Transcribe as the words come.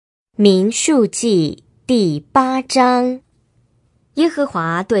民数记第8章。耶和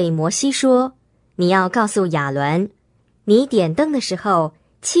华对摩西说：你要告诉亚伦，你点灯的时候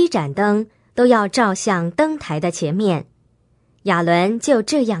，7盏灯都要照向灯台的前面。亚伦就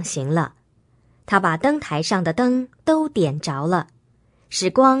这样行了，他把灯台上的灯都点着了，使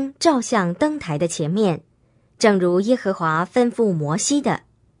光照向灯台的前面，正如耶和华吩咐摩西的。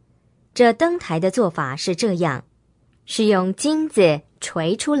这灯台的做法是这样，是用金子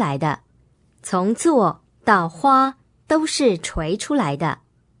锤出来的，从座到花都是锤出来的。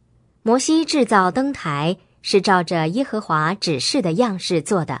摩西制造灯台是照着耶和华指示的样式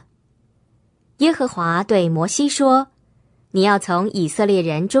做的。耶和华对摩西说：你要从以色列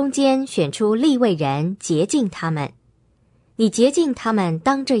人中间选出利未人，洁净他们。你洁净他们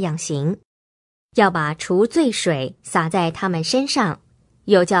当这样行，要把除罪水洒在他们身上，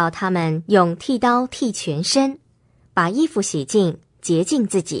又叫他们用剃刀剃全身，把衣服洗净，洁净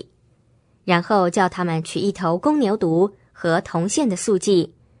自己。然后叫他们取一头公牛犊和铜线的素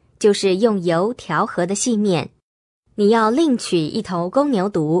祭，就是用油调和的细面。你要另取一头公牛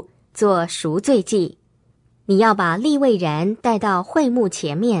犊做赎罪祭。你要把利未人带到会幕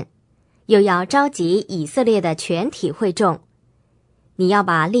前面，又要召集以色列的全体会众。你要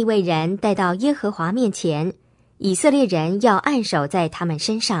把利未人带到耶和华面前，以色列人要按手在他们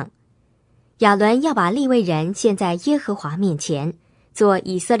身上。亚伦要把利未人献在耶和华面前，做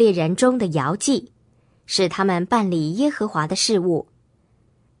以色列人中的摇祭，使他们办理耶和华的事务。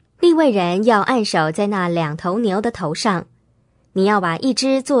利未人要按手在那2头牛的头上。你要把一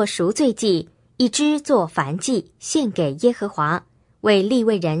只做赎罪祭，一只做燔祭，献给耶和华，为利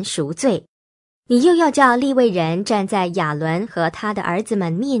未人赎罪。你又要叫利未人站在亚伦和他的儿子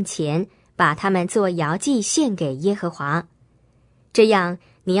们面前，把他们做摇祭献给耶和华。这样，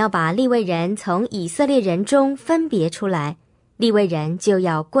你要把利未人从以色列人中分别出来，利未人就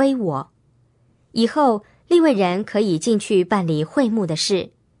要归我。以后，利未人可以进去办理会幕的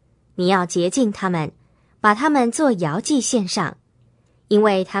事。你要洁净他们，把他们做摇祭献上，因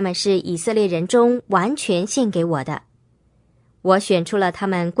为他们是以色列人中完全献给我的。我选出了他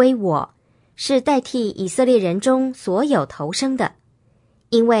们归我，是代替以色列人中所有头生的，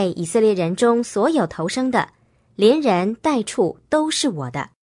因为以色列人中所有头生的，连人带畜都是我的。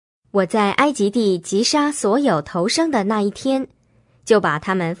我在埃及地击杀所有头生的那一天，就把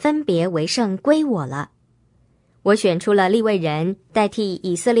他们分别为圣归我了。我选出了利未人代替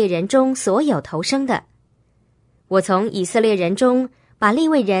以色列人中所有头生的。我从以色列人中把利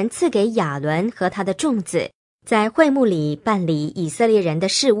未人赐给亚伦和他的众子，在会幕里办理以色列人的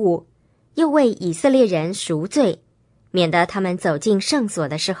事务，又为以色列人赎罪，免得他们走进圣所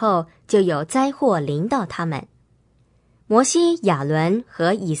的时候就有灾祸临到他们。摩西、亚伦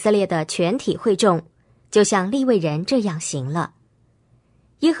和以色列的全体会众就像利未人这样行了。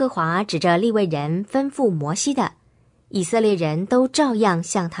耶和华指着利未人吩咐摩西的，以色列人都照样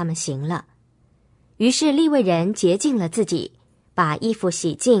向他们行了。于是利未人洁净了自己，把衣服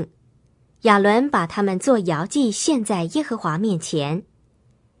洗净。亚伦把他们做摇祭献在耶和华面前。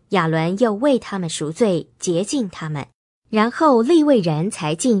亚伦又为他们赎罪，洁净他们。然后利未人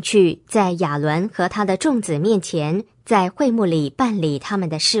才进去，在亚伦和他的众子面前，在会幕里办理他们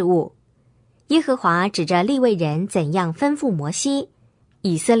的事务。耶和华指着利未人怎样吩咐摩西，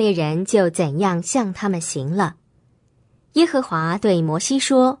以色列人就怎样向他们行了。耶和华对摩西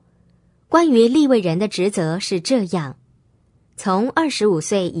说：关于利未人的职责是这样，从25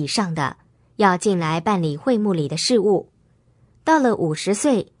岁以上的要进来办理会幕里的事务，到了50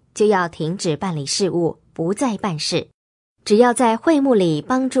岁就要停止办理事务，不再办事，只要在会幕里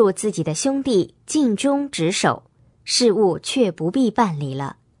帮助自己的兄弟尽忠职守，事务却不必办理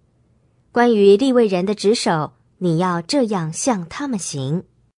了。关于利未人的职守，你要这样向他们行。